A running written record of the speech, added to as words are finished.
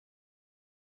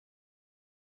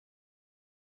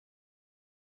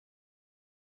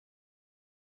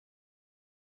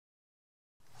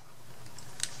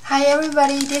Hi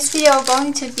everybody, this video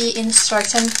going to be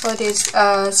instruction for this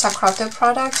SaCrafters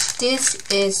product. This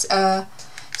is a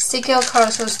sticker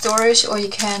carousel storage, or you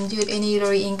can do it any little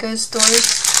inker storage,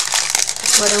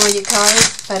 whatever you call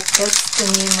it, but that's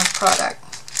the name of product.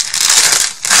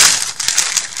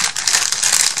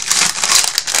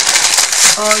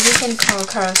 Or you can call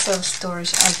carousel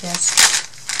storage, I guess.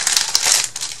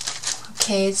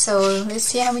 Okay, so let's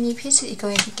see how many pieces you're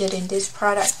going to get in this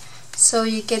product. So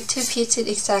you get two pieces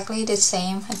exactly the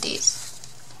same as this.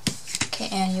 Okay,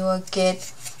 and you will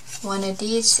get one of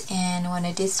these and one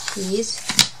of this piece,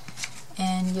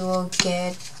 and you will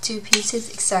get two pieces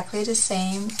exactly the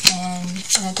same and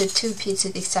another two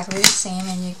pieces exactly the same,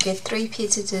 and you get three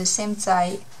pieces the same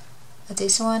size of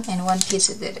this one and one piece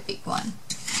of the big one.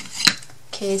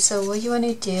 Okay, so what you want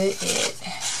to do is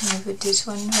you put this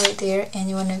one right there, and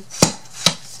you want to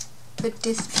put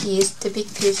this piece, the big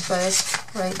piece first,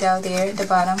 right down there at the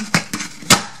bottom,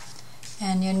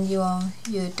 and then you want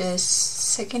use the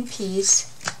second piece.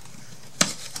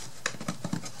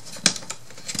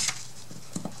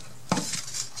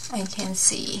 I can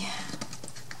see.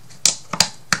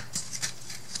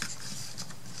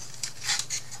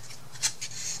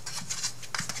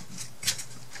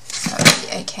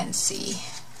 Sorry, I can't see.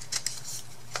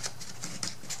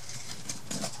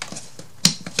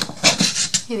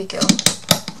 Here we go.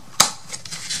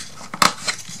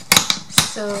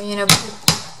 So you know,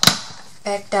 put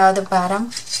back down the bottom.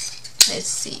 Let's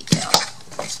see.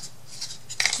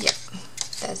 Yep,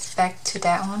 that's back to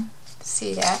that one.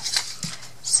 See that?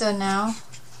 So now,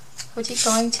 what you're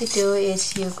going to do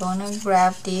is you're gonna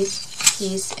grab this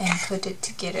piece and put it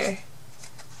together.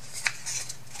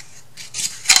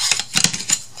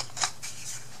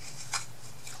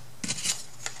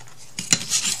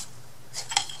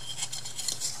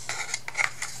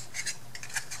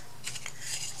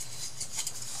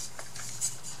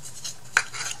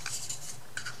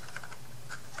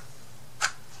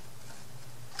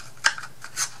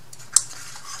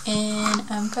 And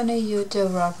I'm gonna use the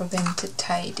rubber band to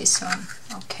tie this one,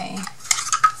 okay,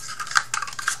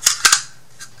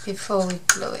 before we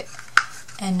glue it.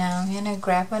 And now I'm gonna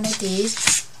grab one of these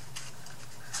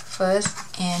first,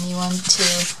 and you want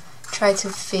to try to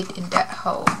fit in that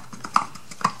hole.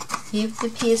 If the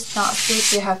piece not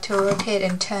fit, you have to rotate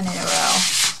and turn it around.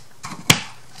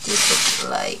 This is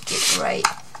like it right.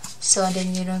 So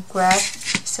then you don't grab,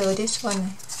 so this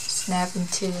one snap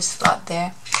into the slot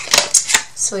there.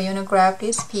 So you're gonna grab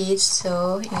this piece,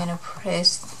 so you're gonna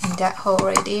press in that hole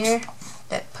right there.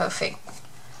 That's perfect.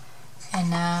 And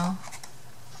now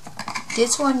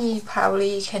this one you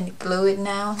probably can glue it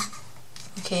now,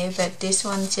 okay, but this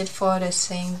one just for the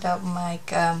sake of my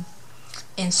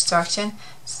instruction.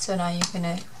 So now you're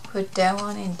gonna put that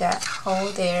one in that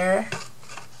hole there,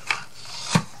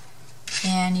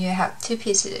 and you have two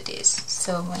pieces of this,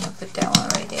 so I'm gonna put that one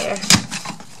right there.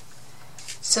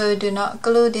 So do not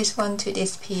glue this one to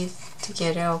this piece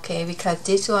together, okay, because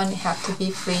this one have to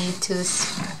be free to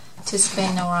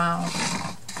spin around.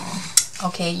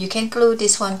 Okay, you can glue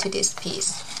this one to this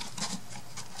piece,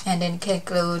 and then can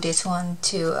glue this one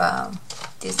to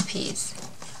this piece.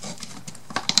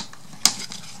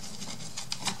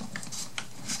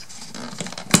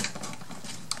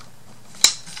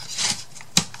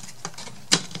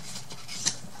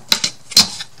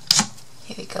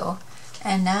 Here we go.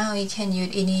 And now you can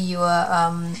use any your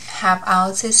half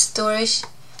ounces storage,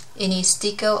 any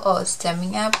sticker or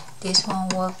stamping up. This one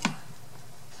work.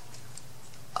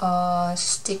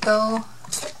 Sticker,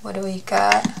 what do we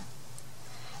got?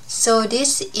 So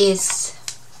this is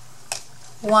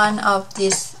one of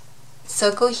this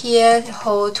circle here,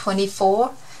 hold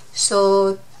 24.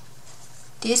 So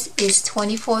this is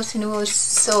 24 centimeters.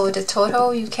 So the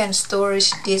total you can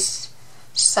storage this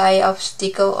size of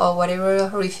sticker or whatever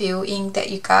refill ink that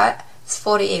you got is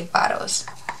 48 bottles.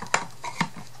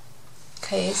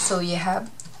 Okay, so you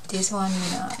have this one,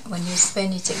 you know, when you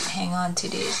spin, you just hang on to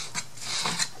this,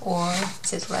 or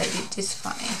just write it, just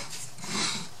fine.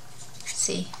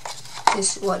 See,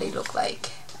 this is what it look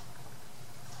like.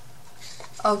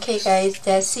 Okay guys,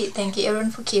 that's it. Thank you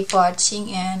everyone for keep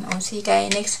watching, and I'll see you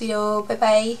guys next video. Bye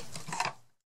bye.